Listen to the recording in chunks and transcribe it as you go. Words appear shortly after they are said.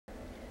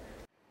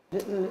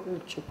Little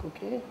check,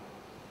 okay?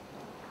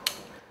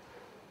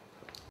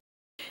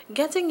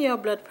 Getting your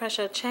blood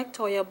pressure checked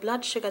or your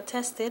blood sugar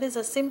tested is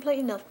a simple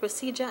enough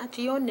procedure at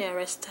your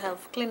nearest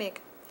health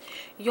clinic.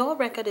 Your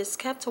record is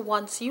kept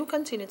once you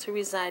continue to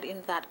reside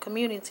in that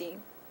community.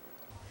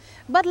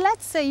 But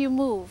let's say you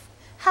move.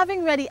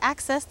 Having ready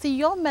access to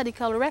your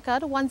medical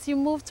record once you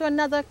move to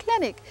another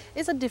clinic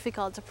is a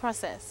difficult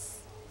process.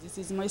 This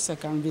is my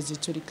second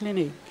visit to the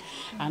clinic,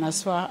 and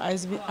as far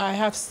as I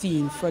have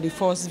seen, for the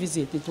first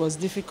visit it was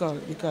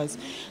difficult because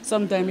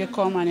sometimes you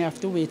come and you have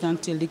to wait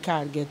until the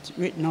card gets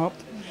written up.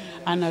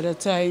 Another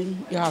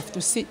time you have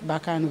to sit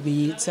back and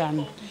wait,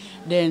 and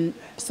then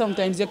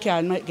sometimes your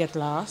card might get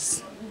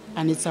lost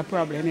and it's a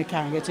problem, you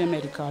can't get your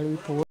medical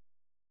report.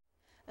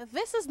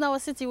 This is now a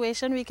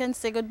situation we can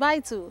say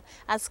goodbye to,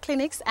 as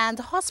clinics and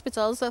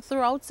hospitals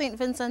throughout St.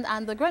 Vincent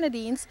and the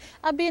Grenadines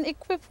are being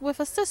equipped with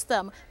a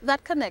system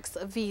that connects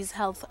these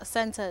health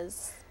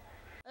centers.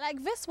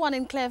 Like this one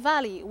in Clare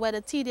Valley, where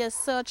the tedious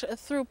search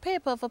through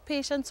paper of a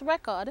patient's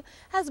record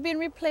has been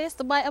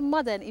replaced by a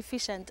modern,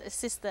 efficient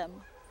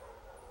system.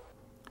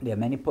 There are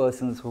many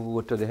persons who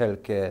go to the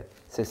healthcare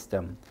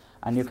system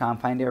and you can't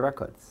find their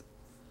records.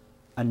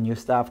 A new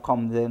staff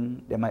comes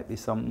in, there might be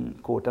some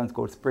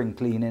quote-unquote spring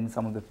cleaning,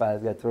 some of the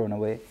files get thrown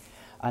away.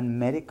 And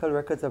medical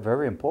records are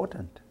very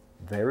important,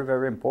 very,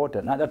 very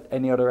important. Not that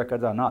any other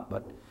records are not,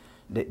 but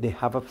they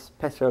have a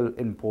special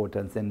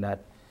importance in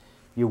that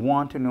you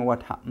want to know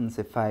what happened,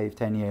 say, 5,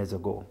 10 years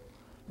ago,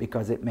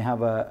 because it may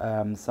have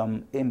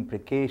some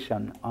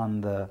implication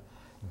on the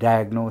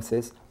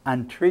diagnosis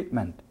and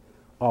treatment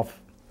of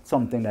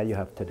something that you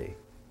have today.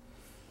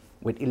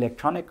 With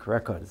electronic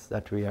records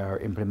that we are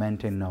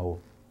implementing now,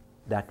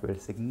 that will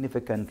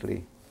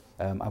significantly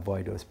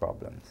avoid those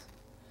problems.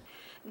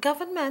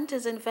 Government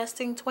is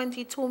investing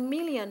 $22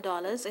 million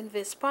in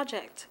this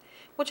project,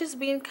 which is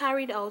being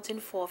carried out in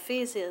 4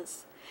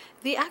 phases.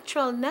 The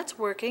actual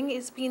networking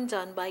is being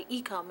done by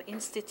Ecom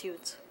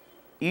Institute.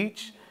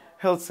 Each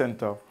health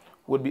center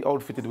would be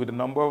outfitted with a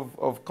number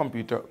of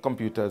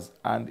computers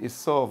and a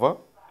server,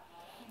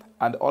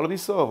 and all of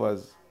these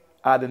servers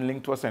are then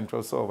linked to a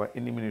central server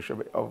in the Ministry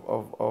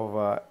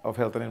of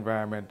Health and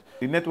Environment.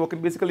 The networking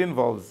basically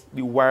involves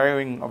the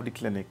wiring of the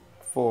clinic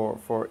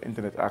for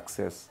internet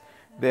access.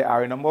 There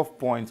are a number of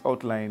points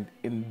outlined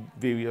in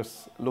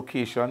various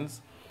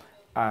locations,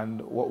 and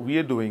what we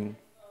are doing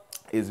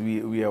is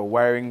we are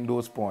wiring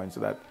those points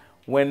so that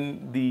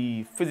when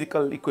the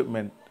physical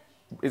equipment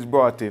is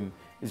brought in,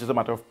 it's just a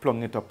matter of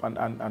plugging it up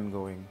and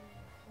going.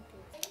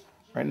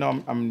 Right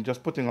now I'm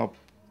just putting up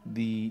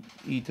the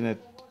Ethernet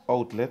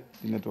outlet,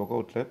 the network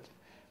outlet.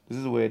 This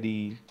is where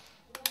the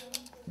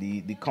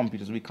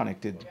computers will be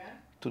connected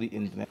to the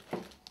internet.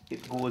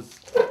 It goes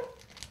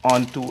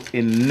onto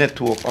a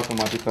network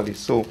automatically.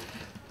 So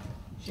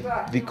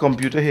the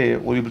computer here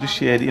will be able to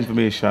share the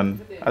information,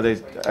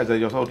 as I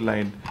just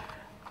outlined,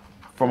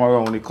 from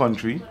around the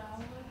country.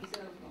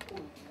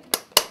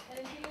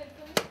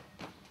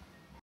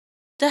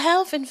 The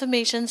Health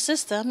Information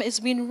System is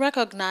being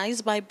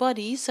recognized by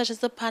bodies such as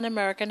the Pan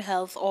American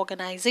Health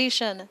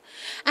Organization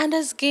and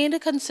has gained a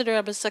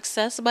considerable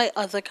success by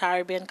other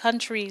Caribbean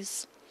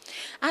countries.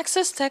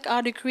 Access Tech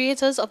are the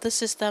creators of the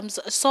system's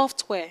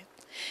software.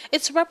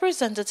 Its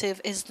representative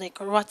is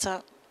Nick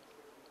Rutter.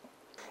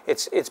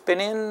 It's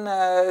been in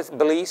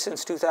Belize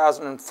since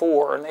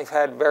 2004, and they've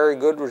had very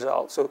good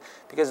results. So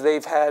because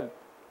they've had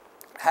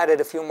it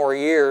a few more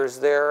years,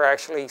 they're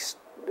actually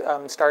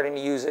starting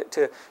to use it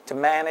to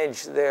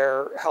manage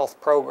their health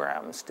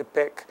programs, to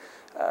pick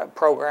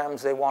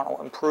programs they want to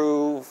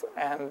improve,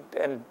 and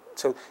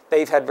so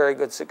they've had very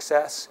good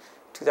success.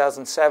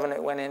 2007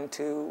 it went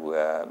into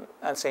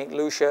St.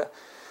 Lucia,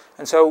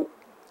 and so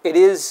it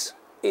is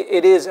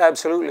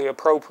absolutely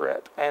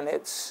appropriate, and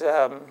and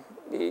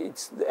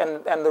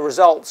the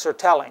results are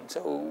telling.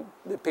 So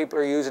the people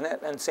are using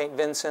it, and St.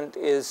 Vincent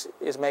is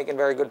making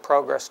very good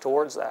progress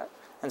towards that.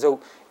 And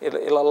so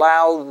it'll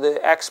allow the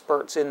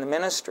experts in the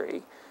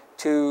ministry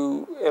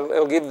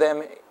it'll give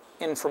them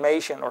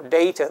information or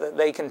data that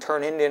they can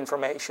turn into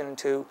information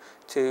to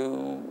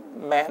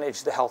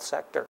manage the health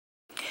sector.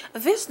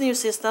 This new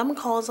system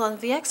calls on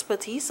the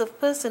expertise of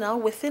personnel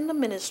within the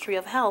Ministry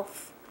of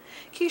Health.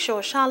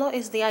 Kishore Shallow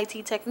is the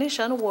IT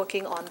technician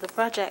working on the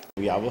project.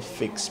 We have a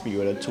fixed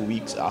period of 2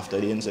 weeks after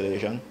the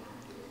installation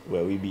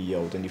where we'll be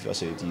out in the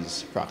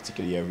facilities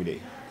practically every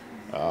day.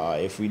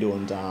 If we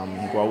don't go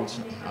out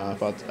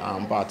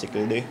on a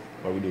particular day,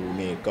 but we do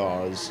make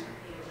calls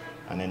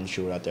and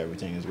ensure that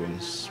everything is going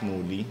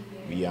smoothly,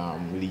 we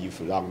leave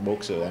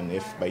logbooks, so then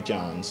if by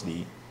chance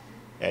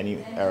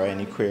any error,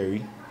 any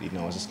query, the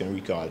nurses can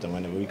recall it, and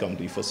whenever we come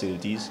to the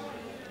facilities,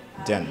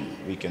 then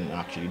we can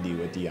actually deal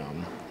with the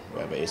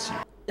whatever issue.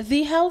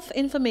 The Health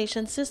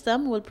Information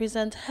System will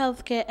present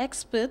healthcare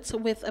experts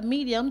with a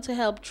medium to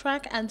help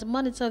track and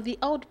monitor the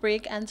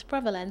outbreak and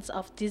prevalence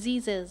of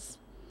diseases.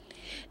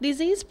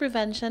 Disease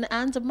prevention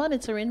and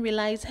monitoring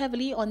relies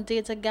heavily on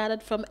data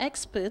gathered from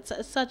experts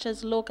such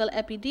as local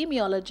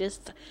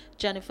epidemiologist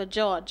Jennifer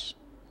George.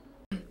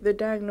 The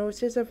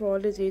diagnosis of all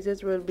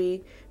diseases will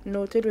be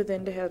noted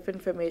within the health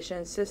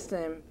information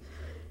system.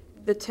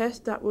 The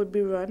test that would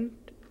be run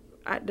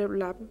at the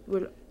lab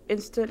will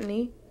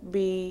instantly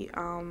be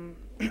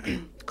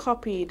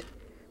copied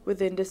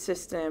within the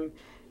system.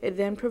 It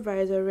then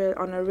provides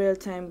on a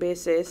real-time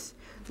basis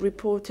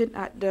reporting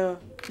at the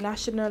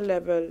national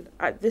level.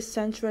 At this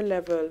central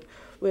level,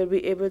 we'll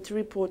be able to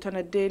report on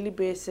a daily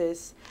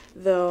basis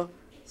the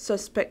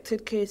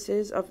suspected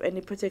cases of any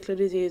particular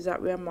disease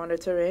that we are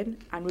monitoring,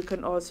 and we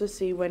can also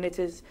see when it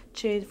is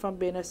changed from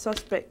being a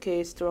suspect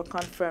case to a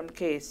confirmed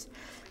case.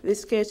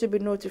 This case will be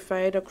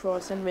notified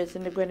across St. Vincent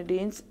and the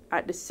Grenadines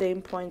at the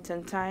same point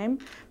in time,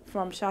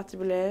 from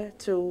Chateaubriand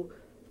to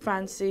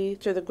Fancy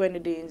to the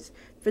Grenadines.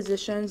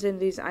 Physicians in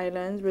these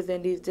islands,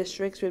 within these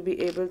districts, will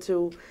be able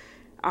to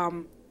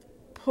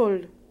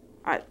pull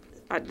at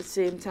the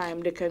same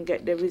time. They can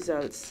get the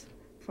results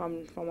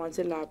from once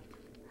the lab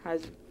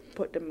has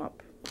put them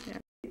up. Yeah.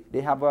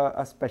 They have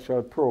a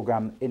special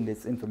program in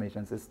this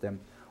information system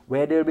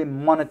where they'll be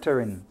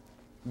monitoring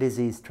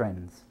disease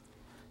trends.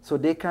 So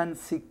they can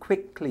see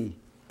quickly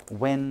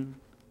when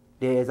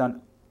there is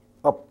an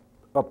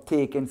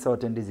uptake in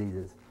certain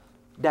diseases.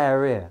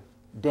 Diarrhea,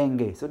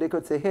 dengue. So they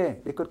could say, hey,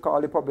 they could call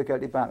the public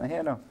health department,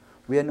 here now,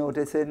 we are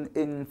noticing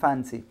in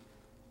Fancy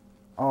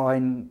or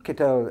in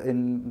Kittle,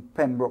 in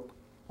Pembroke,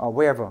 or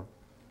wherever,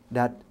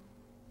 that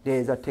there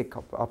is a tick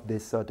up of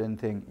this certain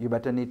thing. You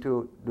need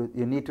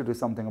to do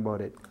something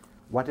about it.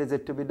 What is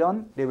it to be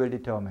done? They will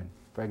determine.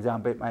 For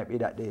example, it might be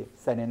that they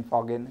send in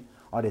fogging,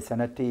 or they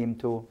send a team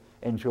to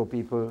ensure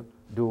people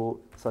do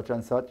such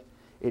and such.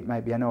 It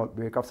might be an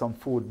outbreak of some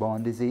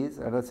foodborne disease.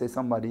 Let's say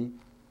somebody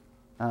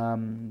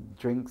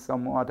drinks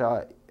some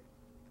water.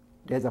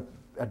 There's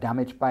a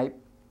damaged pipe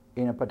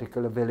in a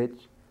particular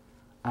village,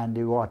 and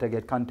the water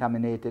get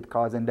contaminated,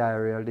 causing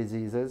diarrheal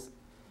diseases.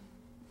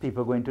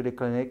 People go into the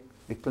clinic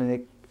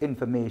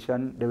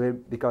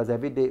information, because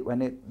every day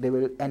when they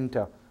will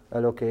enter,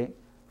 well, okay,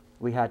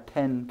 we had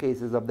 10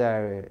 cases of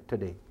diarrhea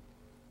today.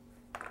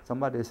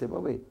 Somebody will say,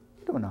 well, wait,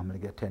 you don't normally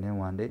get 10 in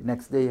one day.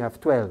 Next day you have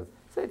 12.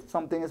 Say,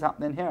 something is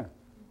happening here,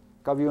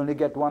 because we only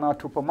get 1 or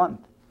 2 per month.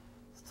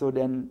 So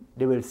then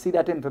they will see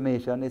that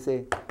information, they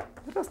say,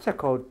 let us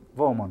check out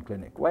Vermont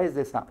Clinic. Why is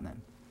this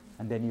happening?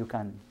 And then you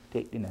can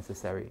take the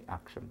necessary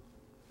action.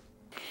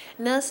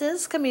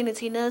 Nurses,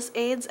 community nurse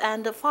aides,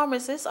 and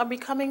pharmacists are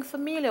becoming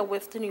familiar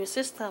with the new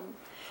system.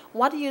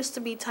 What used to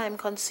be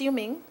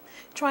time-consuming,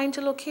 trying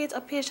to locate a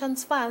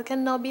patient's file,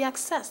 can now be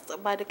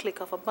accessed by the click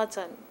of a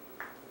button.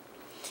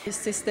 This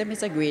system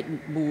is a great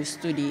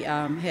boost to the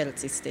health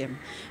system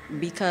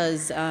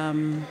because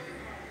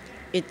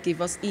it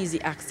gives us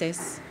easy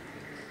access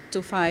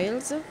to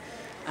files,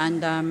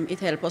 and it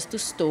helps us to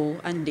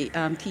store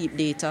and keep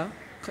data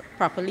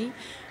properly.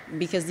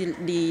 Because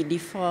the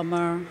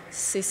former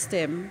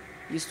system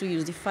used to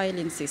use the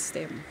filing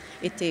system.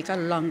 It takes a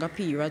longer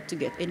period to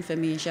get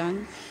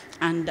information,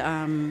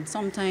 and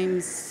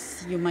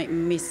sometimes you might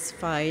miss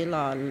file,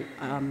 or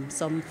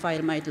some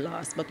file might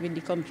lost. But with the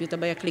computer,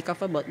 by a click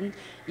of a button,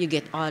 you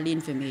get all the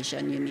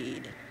information you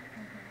need.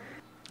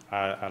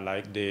 I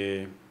like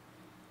the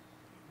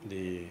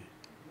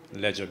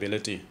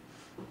legibility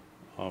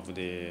of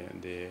the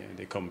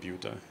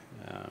computer.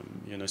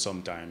 You know,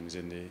 sometimes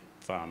in the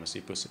pharmacy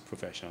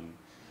profession,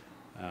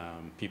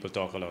 people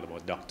talk a lot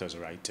about doctors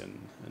writing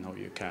and how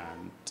you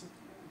can't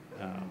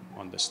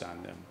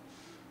understand them.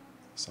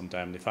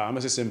 Sometimes the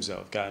pharmacist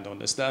himself can't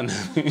understand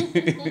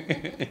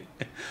them.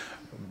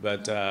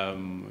 But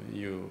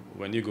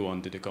when you go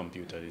onto the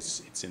computer,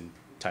 it's in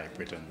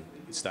typewritten.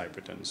 It's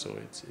typewritten, so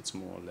it's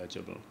more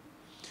legible.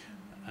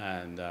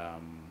 And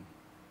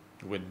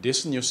with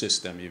this new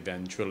system,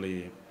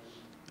 eventually,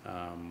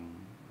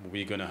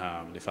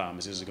 the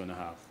pharmacist is going to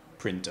have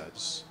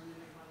printers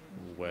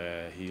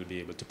where he'll be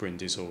able to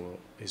print his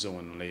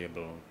own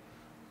label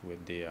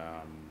with the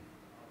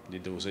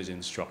dosage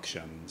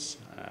instructions,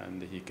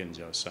 and he can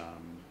just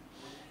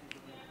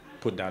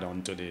put that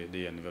onto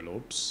the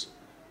envelopes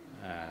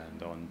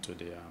and onto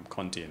the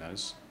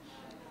containers,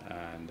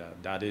 and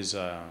that is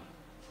a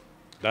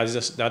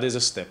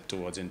step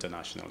towards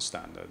international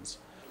standards.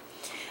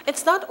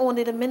 It's not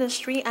only the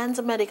ministry and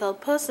the medical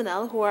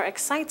personnel who are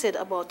excited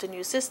about the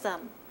new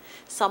system.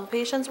 Some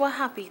patients were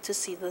happy to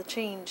see the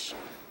change.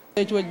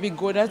 It would be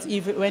good that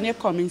even when you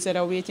come, instead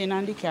of waiting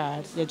on the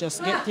card, you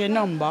just get your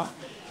number,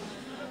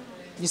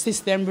 the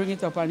system bring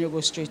it up, and you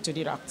go straight to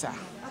the doctor.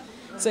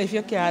 So if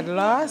your card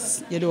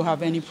lost, you don't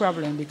have any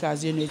problem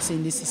because you know it's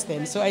in the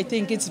system. So I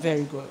think it's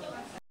very good.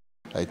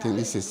 I think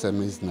the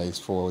system is nice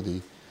for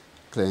the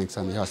clinics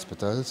and the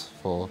hospitals.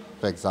 For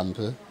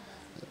example,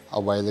 a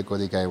while ago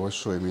the guy was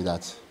showing me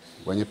that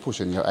when you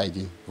push in your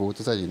ID,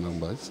 voters ID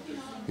numbers,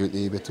 you'll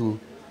be able to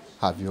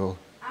have your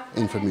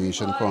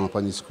information come up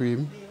on the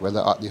screen, whether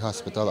at the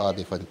hospital or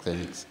different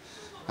clinics.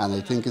 And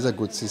I think it's a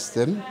good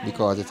system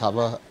because it have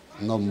a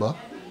number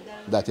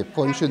that you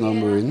punch your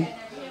number in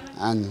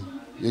and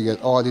you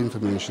get all the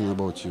information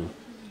about you.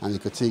 And you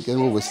can take it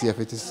over, see if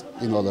it is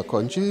in other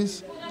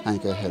countries, and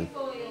you can help.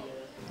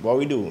 What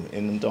we do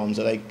in terms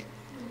of like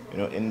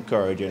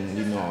encouraging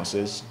the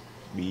nurses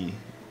be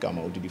come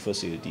out to the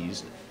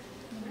facilities.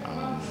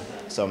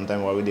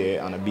 Sometimes while we're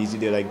there on a busy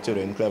day like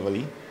today in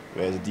Cleverly,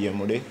 whereas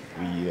DMO day,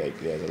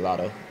 there's a lot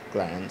of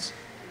clients.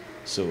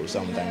 So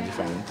sometimes you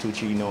find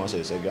 2-3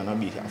 nurses are gonna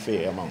be a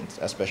fair amount,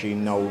 especially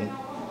now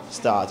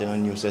starting a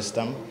new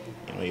system.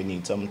 You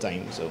need some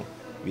time, so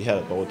we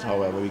help out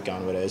however we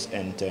can, whether it's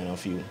entering a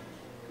few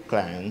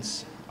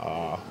clients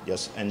or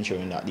just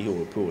ensuring that the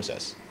whole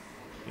process,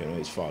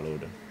 is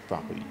followed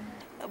properly.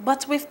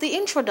 But with the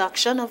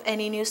introduction of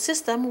any new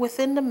system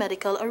within the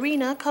medical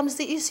arena comes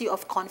the issue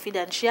of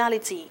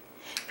confidentiality.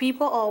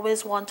 People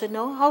always want to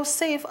know how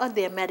safe are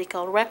their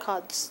medical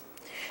records.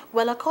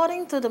 Well,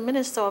 according to the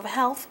Minister of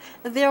Health,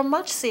 they are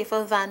much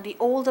safer than the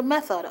older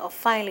method of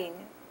filing.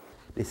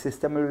 The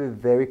system will be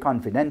very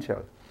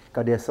confidential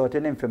because there's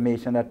certain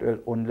information that will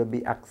only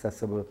be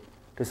accessible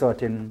to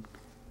certain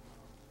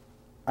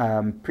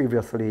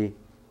previously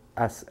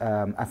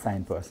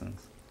assigned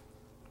persons.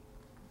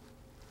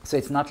 So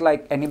it's not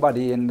like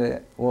anybody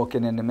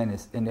working in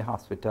the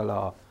hospital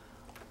or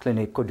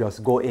clinic could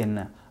just go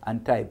in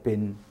and type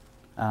in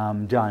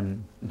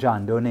John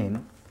Doe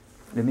name.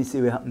 Let me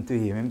see what happened to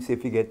him. Let me see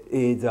if he get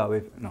AIDS or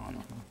if no.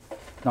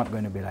 Not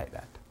going to be like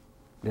that.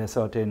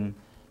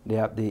 They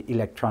have the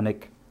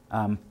electronic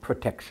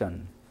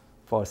protection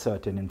for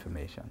certain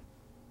information.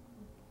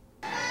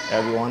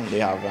 Everyone, they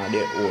have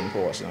their own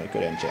personal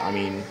credential. I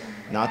mean,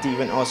 not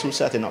even us who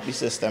setting up the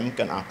system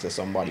can access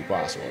somebody's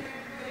password.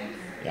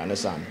 You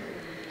understand?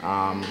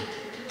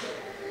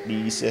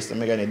 The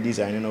system again is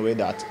designed in a way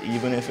that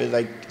even if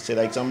it's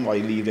like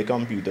somebody leave the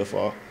computer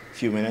for a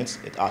few minutes,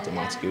 it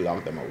automatically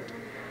logs them out.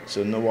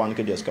 So no one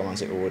could just come and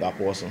say, oh, that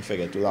person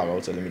forgot to log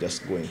out, so let me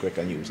just go in quick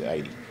and use the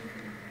ID.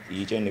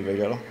 Each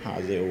individual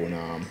has their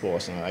own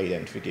personal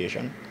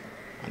identification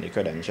and the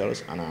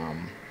credentials.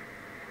 And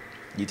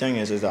the thing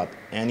is that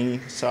any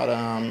sort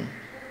of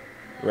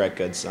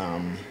records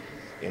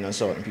in a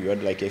certain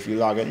period, like if you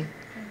log in,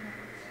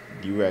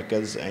 the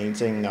records,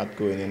 anything that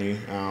go in any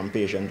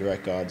patient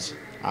records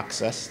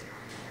access,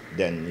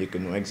 then you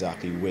can know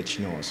exactly which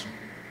nurse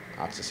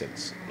access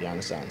it. You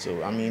understand?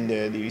 So I mean,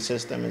 the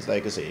system is,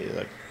 like I say,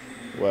 like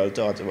well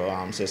thought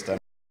about system.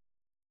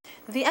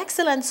 The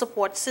excellent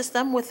support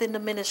system within the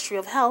Ministry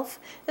of Health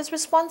is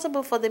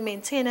responsible for the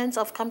maintenance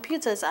of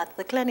computers at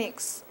the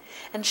clinics,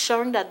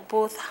 ensuring that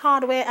both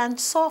hardware and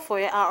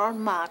software are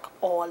on mark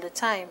all the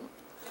time.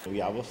 We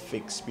have a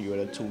fixed period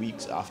of 2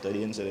 weeks after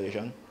the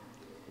installation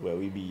where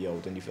we be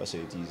out in the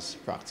facilities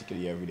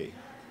practically every day.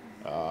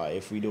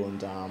 If we don't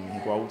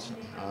go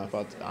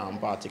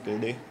out particular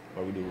day,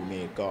 where we do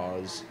make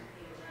calls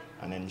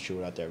and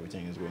ensure that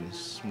everything is going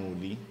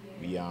smoothly,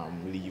 we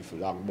leave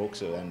logbooks,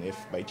 so then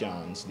if by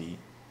chance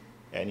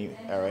any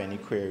error, any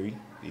query,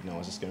 the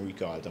nurses can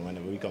recall it, and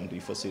whenever we come to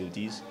the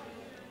facilities,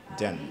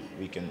 then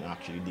we can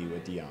actually deal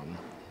with the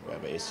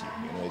whatever issue.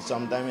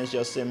 Sometimes it's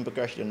just simple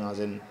question, as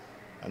in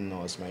a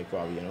nurse might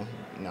probably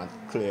not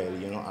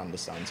clearly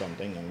understand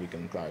something, and we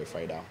can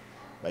clarify that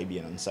by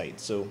being on site.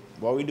 So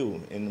what we do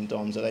in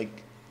terms of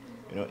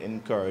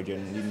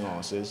encouraging the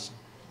nurses,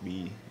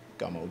 we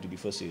come out to the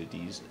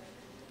facilities.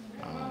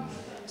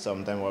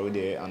 Sometimes while we're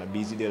there on a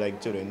busy day like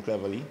today in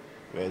Cleverly,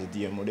 whereas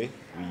DMO day,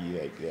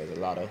 there's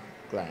a lot of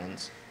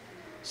clients.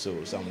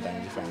 So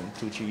sometimes you find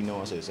 2-3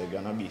 nurses are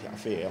gonna be a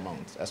fair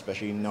amount,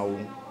 especially now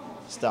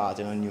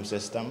starting a new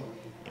system.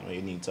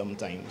 You need some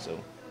time. So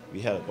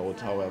we help out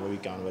however we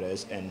can, whether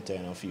it's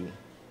entering a few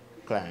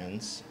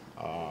clients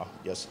or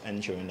just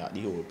ensuring that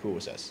the whole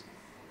process,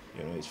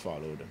 is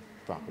followed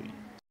properly.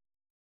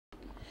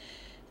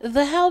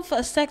 The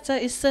health sector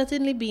is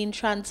certainly being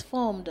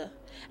transformed.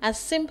 As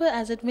simple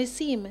as it may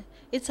seem,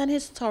 it's an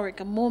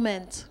historic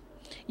moment,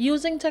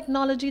 using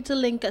technology to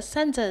link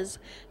centers,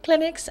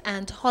 clinics,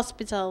 and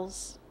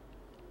hospitals.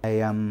 I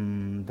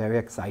am very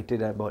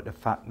excited about the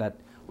fact that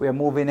we are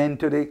moving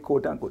into the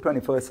quote-unquote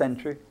 21st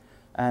century,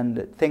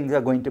 and things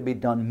are going to be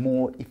done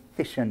more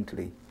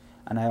efficiently,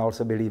 and I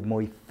also believe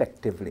more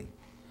effectively.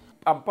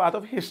 I'm part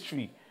of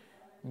history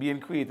being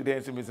created here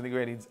in St. Vincent and the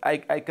Grenadines.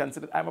 I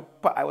consider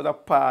I was a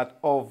part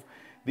of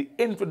the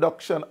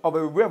introduction of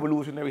a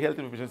revolutionary health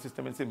information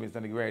system in St.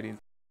 Vincent and the Grenadines.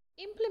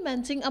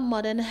 Implementing a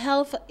modern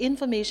health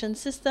information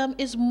system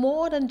is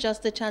more than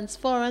just the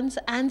transference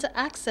and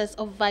access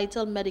of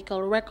vital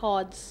medical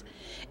records.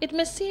 It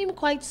may seem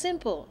quite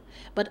simple,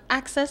 but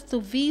access to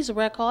these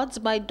records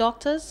by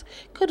doctors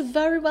could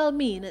very well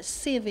mean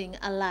saving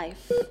a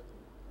life.